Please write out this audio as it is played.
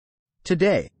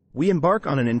Today, we embark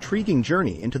on an intriguing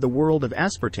journey into the world of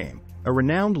aspartame, a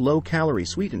renowned low-calorie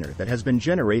sweetener that has been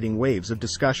generating waves of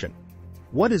discussion.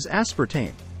 What is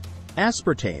aspartame?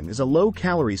 Aspartame is a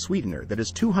low-calorie sweetener that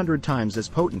is 200 times as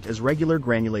potent as regular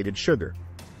granulated sugar.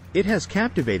 It has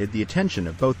captivated the attention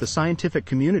of both the scientific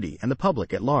community and the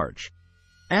public at large.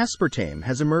 Aspartame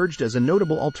has emerged as a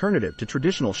notable alternative to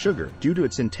traditional sugar due to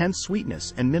its intense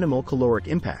sweetness and minimal caloric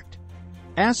impact.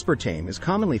 Aspartame is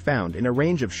commonly found in a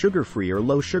range of sugar-free or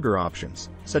low-sugar options,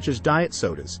 such as diet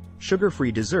sodas,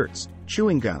 sugar-free desserts,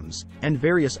 chewing gums, and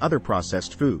various other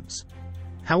processed foods.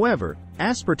 However,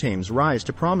 aspartame's rise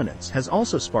to prominence has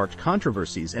also sparked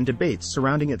controversies and debates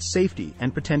surrounding its safety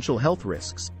and potential health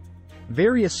risks.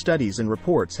 Various studies and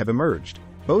reports have emerged,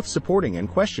 both supporting and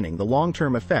questioning the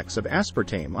long-term effects of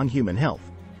aspartame on human health.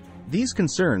 These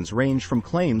concerns range from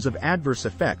claims of adverse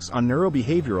effects on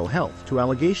neurobehavioral health to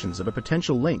allegations of a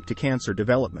potential link to cancer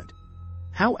development.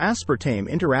 How aspartame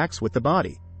interacts with the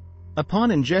body.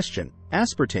 Upon ingestion,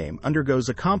 aspartame undergoes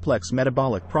a complex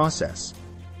metabolic process.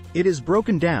 It is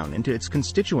broken down into its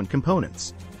constituent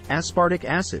components: aspartic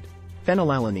acid,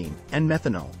 phenylalanine, and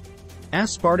methanol.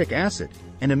 Aspartic acid,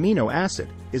 an amino acid,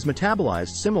 is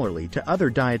metabolized similarly to other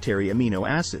dietary amino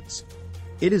acids.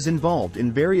 It is involved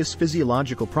in various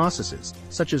physiological processes,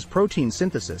 such as protein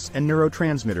synthesis and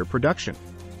neurotransmitter production.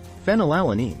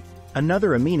 Phenylalanine,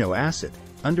 another amino acid,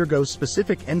 undergoes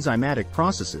specific enzymatic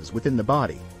processes within the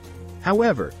body.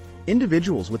 However,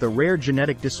 individuals with a rare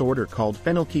genetic disorder called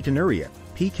phenylketonuria,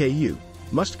 PKU,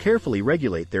 must carefully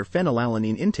regulate their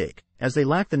phenylalanine intake, as they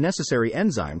lack the necessary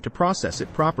enzyme to process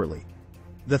it properly.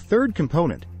 The third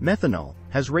component, methanol,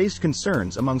 has raised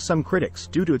concerns among some critics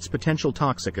due to its potential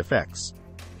toxic effects.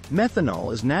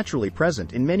 Methanol is naturally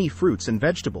present in many fruits and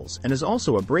vegetables and is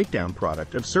also a breakdown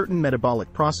product of certain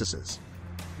metabolic processes.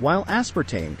 While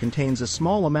aspartame contains a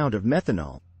small amount of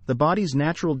methanol, the body's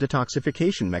natural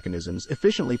detoxification mechanisms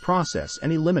efficiently process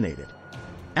and eliminate it.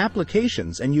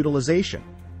 Applications and utilization.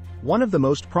 One of the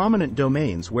most prominent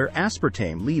domains where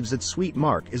aspartame leaves its sweet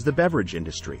mark is the beverage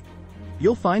industry.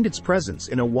 You'll find its presence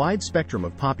in a wide spectrum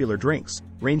of popular drinks,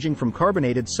 ranging from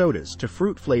carbonated sodas to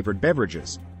fruit-flavored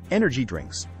beverages, energy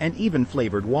drinks, and even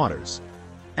flavored waters.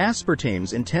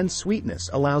 Aspartame's intense sweetness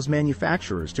allows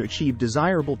manufacturers to achieve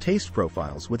desirable taste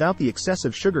profiles without the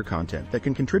excessive sugar content that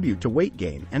can contribute to weight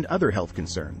gain and other health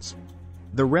concerns.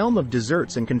 The realm of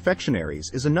desserts and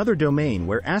confectionaries is another domain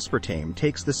where aspartame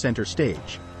takes the center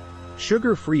stage.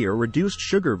 Sugar-free or reduced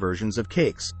sugar versions of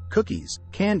cakes, cookies,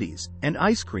 candies, and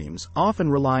ice creams often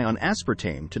rely on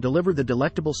aspartame to deliver the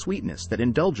delectable sweetness that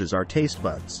indulges our taste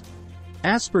buds.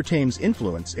 Aspartame's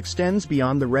influence extends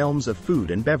beyond the realms of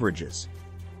food and beverages.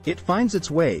 It finds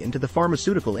its way into the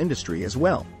pharmaceutical industry as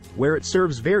well, where it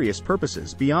serves various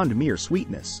purposes beyond mere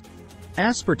sweetness.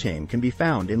 Aspartame can be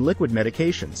found in liquid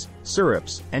medications,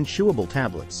 syrups, and chewable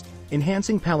tablets,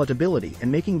 enhancing palatability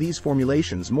and making these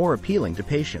formulations more appealing to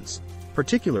patients,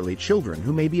 particularly children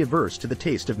who may be averse to the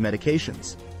taste of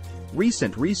medications.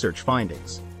 Recent research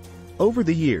findings. Over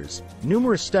the years,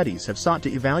 numerous studies have sought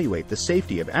to evaluate the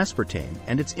safety of aspartame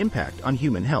and its impact on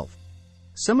human health.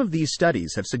 Some of these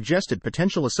studies have suggested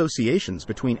potential associations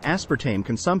between aspartame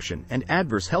consumption and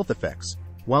adverse health effects,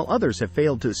 while others have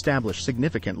failed to establish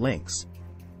significant links.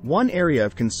 One area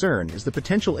of concern is the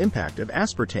potential impact of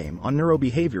aspartame on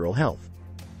neurobehavioral health.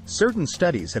 Certain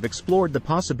studies have explored the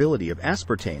possibility of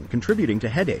aspartame contributing to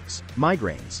headaches,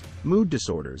 migraines, mood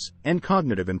disorders, and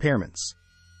cognitive impairments.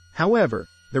 However,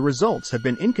 the results have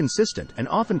been inconsistent and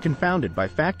often confounded by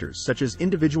factors such as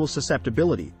individual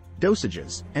susceptibility,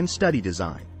 dosages, and study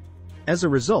design. As a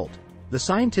result, the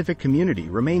scientific community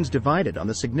remains divided on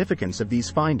the significance of these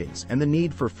findings and the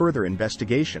need for further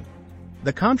investigation.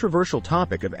 The controversial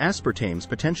topic of aspartame's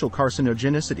potential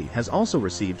carcinogenicity has also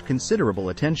received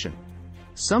considerable attention.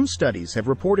 Some studies have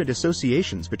reported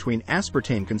associations between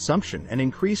aspartame consumption and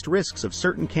increased risks of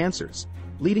certain cancers,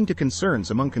 leading to concerns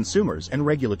among consumers and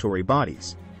regulatory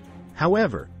bodies.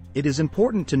 However, it is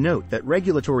important to note that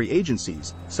regulatory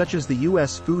agencies, such as the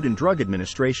U.S. Food and Drug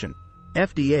Administration,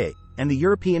 FDA, and the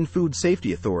European Food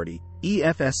Safety Authority,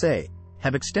 EFSA,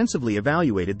 have extensively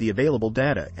evaluated the available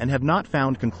data and have not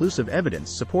found conclusive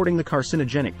evidence supporting the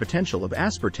carcinogenic potential of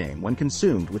aspartame when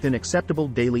consumed within acceptable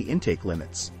daily intake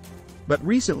limits. But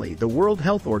recently, the World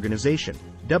Health Organization,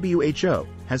 WHO,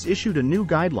 has issued a new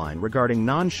guideline regarding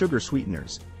non-sugar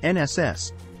sweeteners,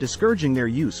 NSS, discouraging their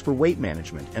use for weight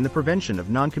management and the prevention of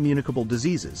non-communicable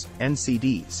diseases,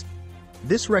 NCDs.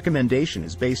 This recommendation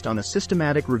is based on a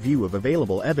systematic review of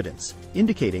available evidence,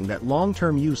 indicating that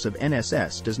long-term use of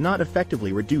NSS does not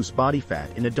effectively reduce body fat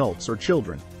in adults or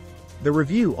children. The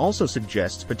review also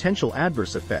suggests potential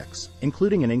adverse effects,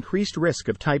 including an increased risk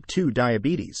of type 2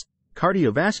 diabetes,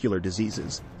 cardiovascular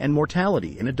diseases, and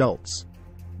mortality in adults.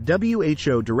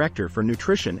 WHO Director for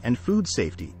Nutrition and Food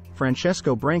Safety,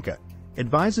 Francesco Branca,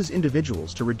 advises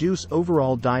individuals to reduce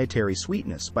overall dietary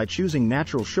sweetness by choosing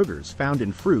natural sugars found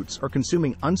in fruits or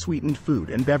consuming unsweetened food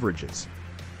and beverages.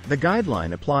 The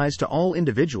guideline applies to all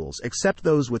individuals except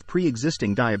those with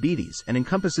pre-existing diabetes and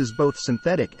encompasses both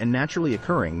synthetic and naturally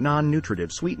occurring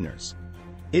non-nutritive sweeteners.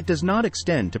 It does not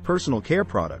extend to personal care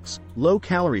products,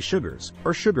 low-calorie sugars,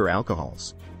 or sugar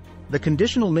alcohols. The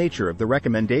conditional nature of the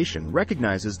recommendation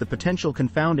recognizes the potential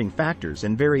confounding factors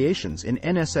and variations in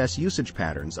NSS usage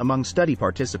patterns among study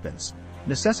participants,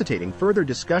 necessitating further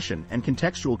discussion and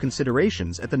contextual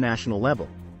considerations at the national level.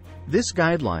 This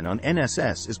guideline on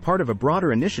NSS is part of a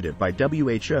broader initiative by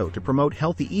WHO to promote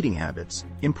healthy eating habits,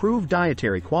 improve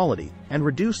dietary quality, and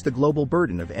reduce the global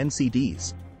burden of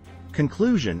NCDs.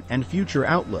 Conclusion and future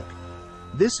outlook.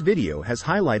 This video has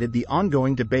highlighted the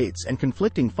ongoing debates and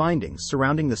conflicting findings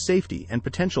surrounding the safety and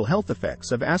potential health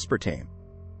effects of aspartame.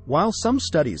 While some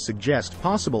studies suggest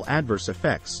possible adverse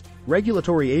effects,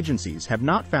 regulatory agencies have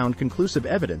not found conclusive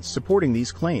evidence supporting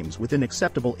these claims within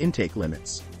acceptable intake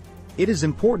limits. It is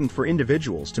important for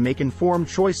individuals to make informed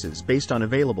choices based on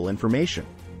available information.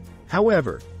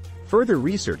 However, further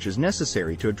research is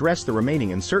necessary to address the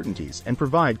remaining uncertainties and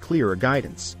provide clearer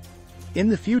guidance. In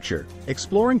the future,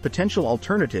 exploring potential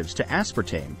alternatives to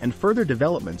aspartame and further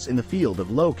developments in the field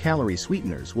of low-calorie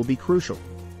sweeteners will be crucial.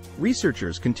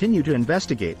 Researchers continue to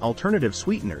investigate alternative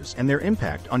sweeteners and their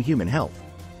impact on human health.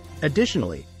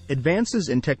 Additionally, advances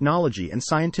in technology and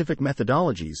scientific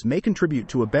methodologies may contribute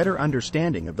to a better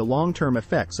understanding of the long-term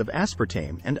effects of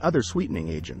aspartame and other sweetening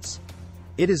agents.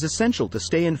 It is essential to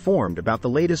stay informed about the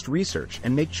latest research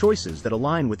and make choices that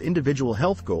align with individual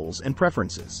health goals and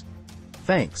preferences.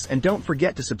 Thanks, and don't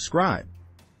forget to subscribe.